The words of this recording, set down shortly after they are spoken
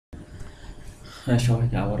হ্যাঁ,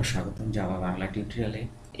 সবাইকে আবারও স্বাগতম জাভা বাংলা টিউটোরিয়ালে।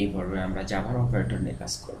 এই পর্বে আমরা জাভার অপারেটর নিয়ে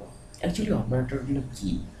কাজ করব। অ্যাকচুয়ালি অপারেটরগুলো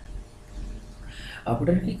কি?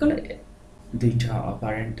 অপারেটর কি করে? দুইটা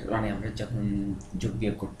অপারেন্ট মানে আমরা যখন যোগ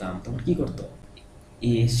বিয়োগ করতাম তখন কি করতো?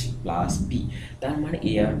 এ প্লাস বি, তার মানে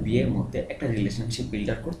এ আর বি এর মধ্যে একটা রিলেশনশিপ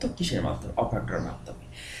বিল্ডার করতো কিসের মাধ্যমে? অপারেটরের মাধ্যমে।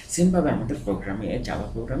 সেমভাবে আমাদের প্রোগ্রামে জাভা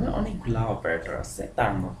প্রোগ্রামে অনেকগুলা অপারেটর আছে,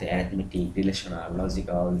 তার মধ্যে arithmetic, relational,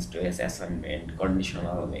 logical, storage, assignment,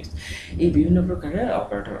 conditional, mix, এই বিভিন্ন প্রকারের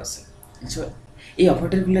অপারেটর আছে। সো এই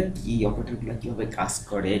অপারেটরগুলো কি, অপারেটরগুলো কীভাবে কাজ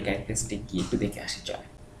করে, ক্যারেক্টারিস্টিক কি, একটু দেখে আসি চলে।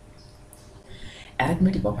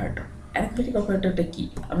 অ্যারিথমেটিক অপারেটর, অ্যারিথমেটিক অপারেটরটা কি?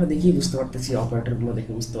 আমরা দেখেই বুঝতে পারতেছি, অপারেটরগুলো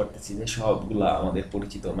দেখে বুঝতে পারতেছি যে সবগুলো আমাদের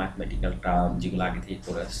পরিচিত ম্যাথমেটিক্যাল টার্ম, যেগুলো আগে থেকে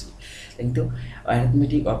করে আসছি। কিন্তু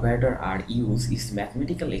arithmetic operator R use is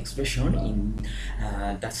mathematical expression in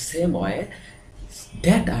the same way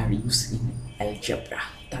that R use in algebra.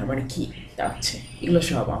 তার মানে কি? তা হচ্ছে এগুলো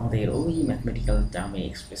সব আমাদের ওই ম্যাথমেটিক্যাল টার্মে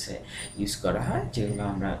এক্সপ্রেসে ইউজ করা হয়, যেগুলো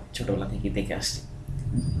আমরা ছোটোবেলা থেকে দেখে আসছি।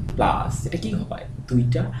 প্লাস এটা কি হয়,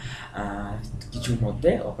 দুইটা আহ, কিছুর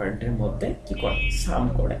মধ্যে অপারেন্টের মধ্যে কি করে, সাম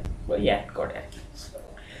করে বা অ্যাড করে আর কি।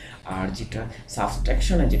 আর যেটা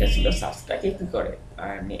সাবস্ট্রাকশনে যেটা ছিল, সাবস্ট্রাকে কি করে,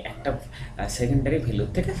 মানে একটা সেকেন্ডারি ভ্যালু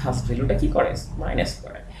থেকে ফার্স্ট ভ্যালুটা কি করে, মাইনাস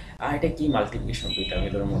করে। আর এটা কি মাল্টিপ্লিকেশন, দুইটা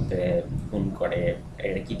ভ্যালুর মধ্যে গুণ করে।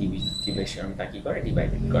 এটা কি ডিভিশনটা কি করে,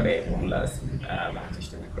 ডিভাইডেড করে, প্লাস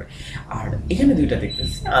চেষ্টা করে। আর এখানে দুইটা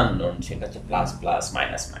দেখতেছি আননোন, সেটা হচ্ছে প্লাস প্লাস,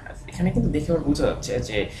 মাইনাস মাইনাস। এখানে কিন্তু দেখে আবার বোঝা যাচ্ছে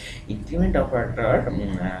যে increment operator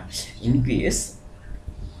increase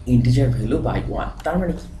integer value by one. তার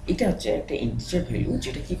মানে কি, এটা হচ্ছে একটা ইন্টিজার ভ্যালু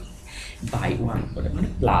যেটা কি বাই ওয়ান করে, মানে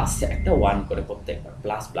প্লাস একটা ওয়ান করে প্রত্যেকবার।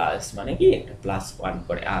 প্লাস প্লাস মানে কি একটা প্লাস ওয়ান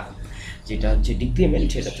করে। আর যেটা হচ্ছে ডিক্রিমেন্ট,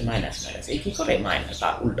 সেটা হচ্ছে মাইনাস মাইনাস, এই কি করে, মাইনাস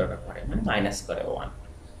তার উল্টোটা করে, মানে মাইনাস করে ওয়ান।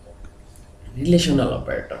 রিলেশনাল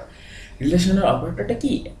অপারেটর, রিলেশনাল অপারেটরটা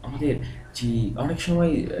কি, আমাদের যে অনেক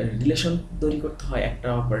সময় রিলেশন তৈরি করতে হয় একটা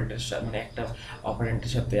অপারেটরের সাথে, মানে একটা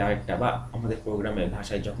অপারেন্টের সাথে আরেকটা, বা আমাদের প্রোগ্রামের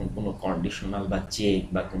ভাষায় যখন কোনো কন্ডিশনাল বা চেক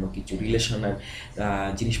বা কোনো কিছু রিলেশনাল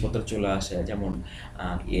জিনিসপত্র চলে আসে, যেমন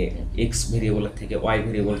এক্স ভেরিয়েবলের থেকে ওয়াই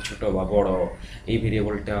ভেরিয়েবল ছোট বা বড়, এই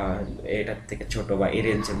ভেরিয়েবলটা এটার থেকে ছোট বা এর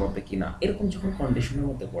রেঞ্জের মধ্যে কিনা, এরকম যখন কন্ডিশনের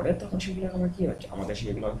মধ্যে পড়ে তখন সেগুলো আমার কী হচ্ছে, আমাদের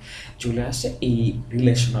সেগুলো চলে আসে এই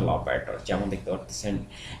রিলেশনাল অপারেটর। যেমন দেখতে পাচ্ছেন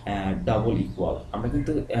ডাবল ইকুয়াল, আমরা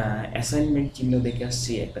কিন্তু অ্যাসাইনমেন্ট চিহ্ন দেখে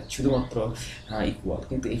আসছি একটা শুধুমাত্র ইকুয়াল,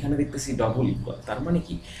 কিন্তু এখানে দেখতেছি ডবল ইকুয়াল। তার মানে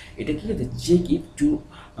কি, এটা কি হচ্ছে, যে কি টু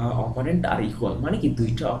অপারেন্ট আর ইকুয়াল, মানে কি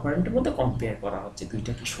দুইটা অপারেন্টের মধ্যে কম্পেয়ার করা হচ্ছে,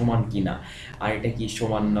 দুইটা কি সমান কিনা। আর এটা কি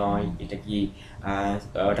সমান নয়, এটা কি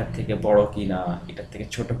ওটার থেকে বড় কিনা, এটার থেকে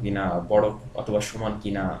ছোট কিনা, বড় অথবা সমান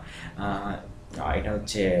কিনা, এটা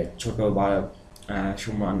হচ্ছে ছোট বা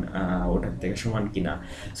সমান, ওটার থেকে সমান কিনা।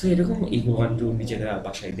 সো এরকম এইগুলো একটু নিজেরা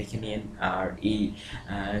বাসায় দেখে নিন। আর এই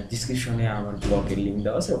ডিসক্রিপশনে আমার ব্লগের লিঙ্ক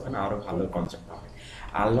দেওয়া আছে, ওখানে আরও ভালো কনসেপ্ট পাবে।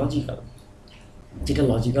 আর লজিক্যাল, যেটা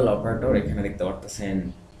লজিক্যাল অপারেটর এখানে দেখতে পারতেছেন,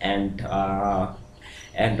 and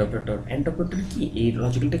and operator. And operator কি, এই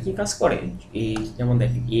লজিক্যালটা কি কাজ করে, এই যেমন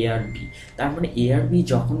দেখেন এ আর বি, তার মানে এ আর বি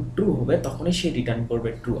যখন ট্রু হবে তখনই সে রিটার্ন করবে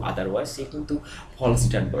ট্রু, আদারওয়াইজ সে কিন্তু ফলস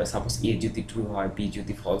রিটার্ন করে। সাপোজ এ যদি ট্রু হয়, বি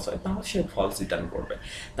যদি ফলস হয়, তাহলে সে ফলস রিটার্ন করবে।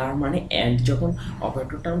 তার মানে অ্যান্ড যখন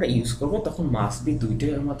অপারেটরটা আমরা ইউজ করবো তখন মাস্ট বি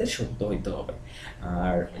দুইটাই আমাদের সত্য হইতে হবে।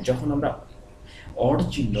 আর যখন আমরা অড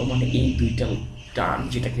চিহ্ন, মানে এই দুইটা টার্ম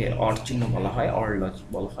যেটাকে অড চিহ্ন বলা হয়, অর লজিক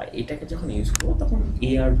বলা হয়, এটাকে যখন ইউজ করবো তখন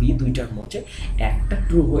এ আর বি দুইটার মধ্যে একটা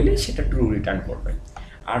ট্রু হইলে সেটা ট্রু রিটার্ন করবে।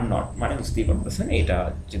 আর নট মানে বুঝতেই পারতেছেন, এটা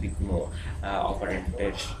যদি কোনো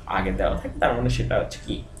অপারেন্টের আগে দেওয়া থাকে তার মানে সেটা হচ্ছে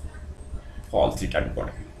কি ফলস রিটার্ন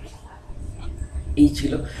করে। এই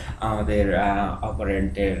ছিল আমাদের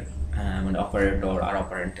অপারেন্টের মানে অপারেটর আর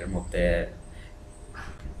অপারেন্টের মধ্যে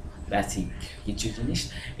বেসিক কিছু জিনিস।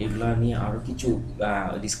 এগুলো নিয়ে আরও কিছু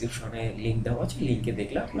ডিসক্রিপশনে লিঙ্ক দেওয়া আছে, লিঙ্কে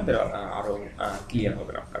দেখলে আপনাদের আরও ক্লিয়ার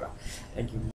হবেন আপনারা। Thank you.